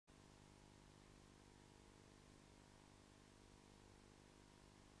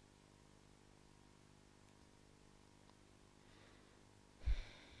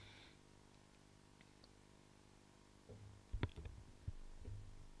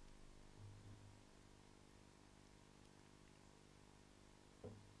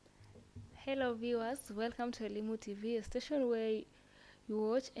Hello viewers, welcome to Elimu TV, a station where you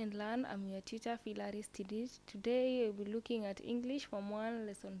watch and learn. I'm your tutor Philaris Today we'll be looking at English from 1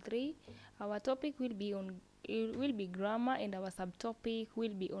 lesson 3. Our topic will be grammar and our subtopic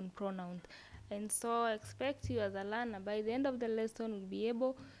will be on pronouns. And so I expect you as a learner by the end of the lesson will be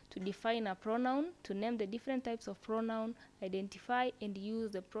able to define a pronoun, to name the different types of pronoun, identify and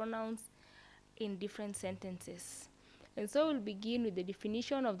use the pronouns in different sentences. And so we'll begin with the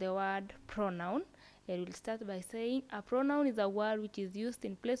definition of the word pronoun. And we'll start by saying a pronoun is a word which is used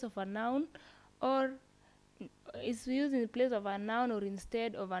in place of a noun or is used in place of a noun or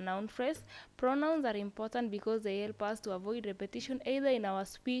instead of a noun phrase. Pronouns are important because they help us to avoid repetition either in our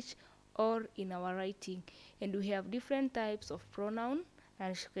speech or in our writing. And we have different types of pronoun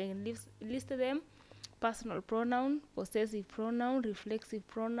and you can list them: personal pronoun, possessive pronoun, reflexive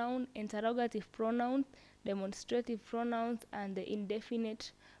pronoun, interrogative pronoun, demonstrative pronouns, and the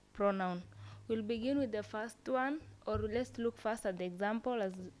indefinite pronoun. We'll begin with the first one, or let's look first at the example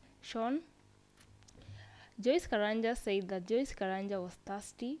as shown. Joyce Karanja said that Joyce Karanja was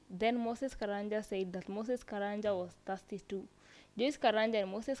thirsty. Then Moses Karanja said that Moses Karanja was thirsty too. Joyce Karanja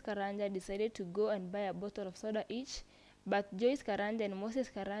and Moses Karanja decided to go and buy a bottle of soda each, but Joyce Karanja and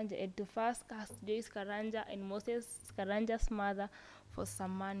Moses Karanja had to first ask Joyce Karanja and Moses Karanja's mother for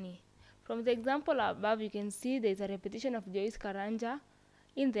some money. From the example above, you can see there is a repetition of Joyce Karanja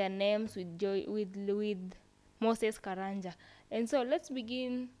in their names with Moses Karanja. And so let's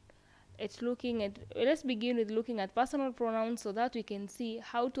begin with looking at personal pronouns so that we can see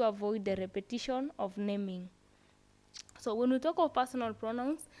how to avoid the repetition of naming. So when we talk of personal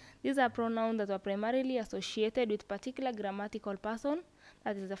pronouns, these are pronouns that are primarily associated with particular grammatical person,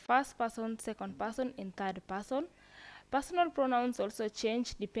 that is the first person, second person, and third person. Personal pronouns also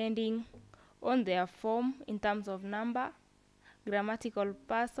change depending on their form in terms of number, grammatical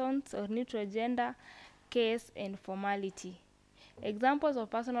persons or neutral gender, case, and formality. Examples of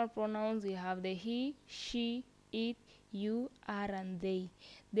personal pronouns: we have the he, she, it, you, are, and they.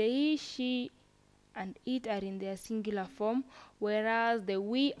 The he, she, and it are in their singular form, whereas the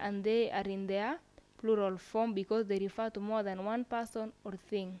we and they are in their plural form because they refer to more than one person or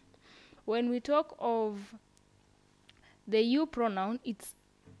thing. When we talk of the you pronoun, it's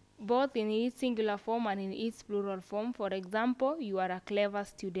both in its singular form and in its plural form. For example, you are a clever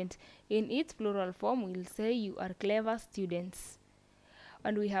student. In its plural form, we'll say you are clever students.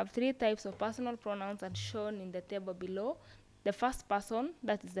 And we have three types of personal pronouns as shown in the table below. The first person,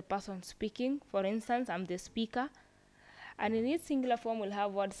 that is the person speaking. For instance, I'm the speaker. And in its singular form, we'll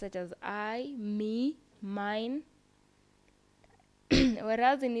have words such as I, me, mine.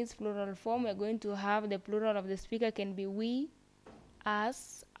 Whereas in its plural form, we're going to have the plural of the speaker can be we,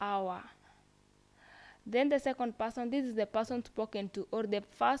 us, our. Then the second person, this is the person spoken to, or the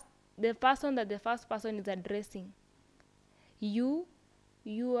person that the first person is addressing. You,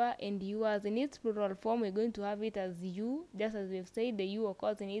 your, and yours. In its plural form, we're going to have it as you, just as we've said. The you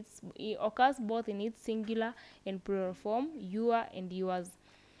occurs both in its singular and plural form, your and yours.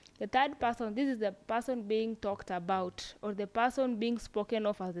 The third person, this is the person being talked about, or the person being spoken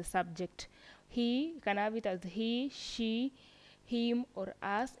of as the subject. He can have it as he, she, him, or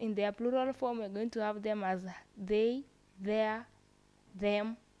us. In their plural form, we're going to have them as they, their,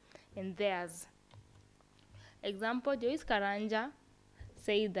 them, and theirs. Example: Joyce Karanja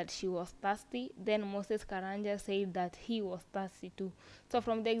said that she was thirsty. Then Moses Karanja said that he was thirsty too. So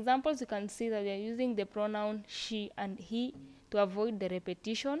from the examples, you can see that we are using the pronoun she and he to avoid the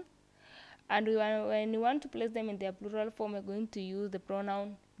repetition. And when we want to place them in their plural form, we're going to use the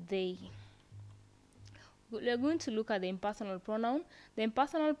pronoun they. We're going to look at the impersonal pronoun. The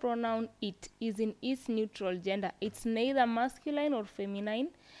impersonal pronoun it is in its neutral gender. It's neither masculine or feminine,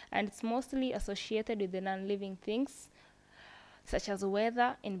 and it's mostly associated with the non-living things, such as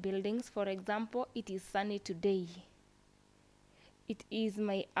weather and buildings. For example, it is sunny today. It is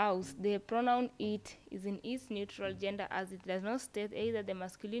my house. The pronoun it is in its neutral gender as it does not state either the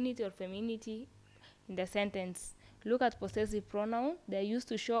masculinity or femininity in the sentence. Look at possessive pronoun. They are used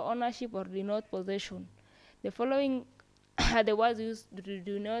to show ownership or denote possession. The following are the words used to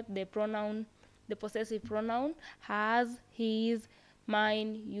denote the possessive pronoun: has, his,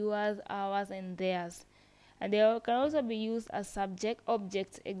 mine, yours, ours, and theirs. And they can also be used as subject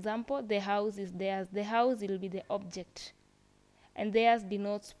objects. Example: the house is theirs. The house will be the object, and theirs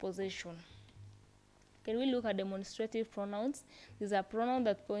denotes possession. Can we look at demonstrative pronouns? These are pronouns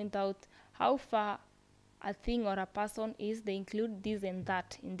that point out how far a thing or a person is. They include this and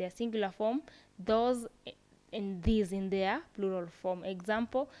that in their singular form. Those and these in their plural form.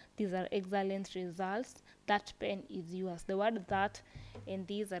 Example, these are excellent results. That pen is yours. The word that and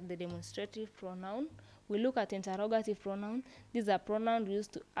these are the demonstrative pronoun. We look at interrogative pronoun. These are pronouns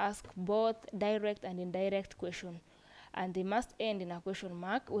used to ask both direct and indirect question, and they must end in a question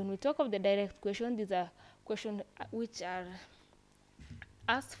mark. When we talk of the direct question, these are questions which are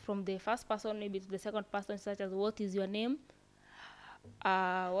asked from the first person maybe to the second person, such as what is your name,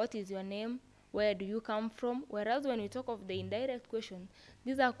 what is your name, where do you come from. Whereas when we talk of the indirect question,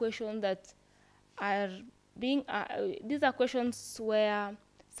 these are questions that are these are questions where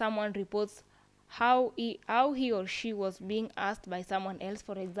someone reports how he or she was being asked by someone else.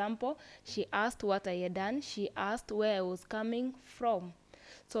 For example, she asked what I had done, she asked where I was coming from.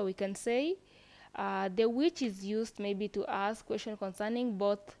 So we can say the which is used maybe to ask question concerning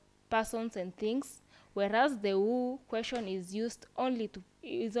both persons and things, whereas the who question is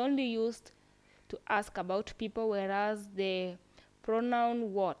only used to ask about people, whereas the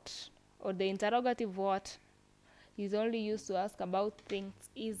pronoun what or the interrogative what is only used to ask about things,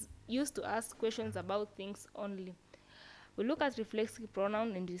 is used to ask questions about things only. We look at reflexive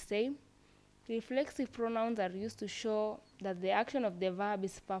pronoun and we say reflexive pronouns are used to show that the action of the verb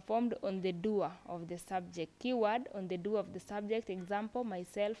is performed on the doer of the subject. Keyword, on the doer of the subject. Example,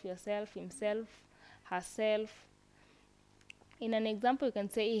 myself, yourself, himself, herself. In an example, you can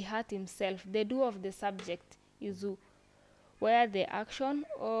say he hurt himself. The doer of the subject is where the action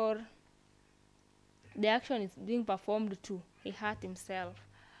is being performed to. He hurt himself.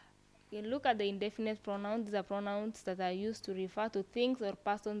 You look at the indefinite pronouns. These are pronouns that are used to refer to things or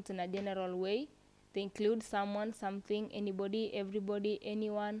persons in a general way. They include someone, something, anybody, everybody,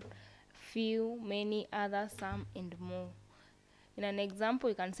 anyone, few, many, others, some, and more. In an example,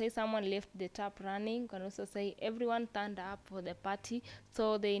 you can say someone left the tap running. You can also say everyone turned up for the party.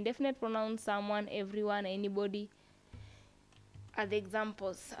 So the indefinite pronouns someone, everyone, anybody are the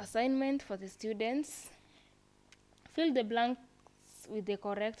examples. Assignment for the students. Fill the blanks with the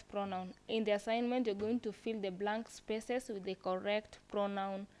correct pronoun. In the assignment, you're going to fill the blank spaces with the correct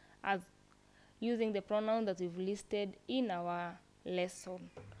pronoun as using the pronoun that we've listed in our lesson.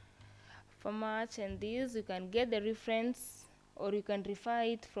 For much and this, you can get the reference or you can refer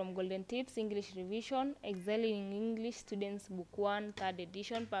it from Golden Tips English Revision, Excelling in English Students Book 1, 3rd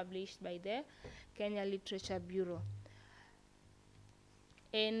edition, published by the Kenya Literature Bureau.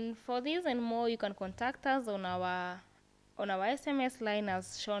 And for this and more, you can contact us on our SMS line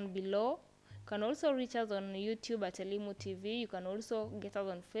as shown below. You can also reach us on YouTube at Elimu TV. You can also get us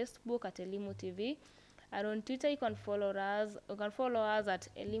on Facebook at Elimu TV. And on Twitter, you can follow us. You can follow us at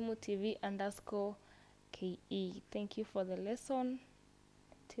Elimu TV _KE. Thank you for the lesson.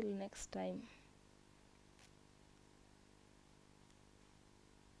 Till next time.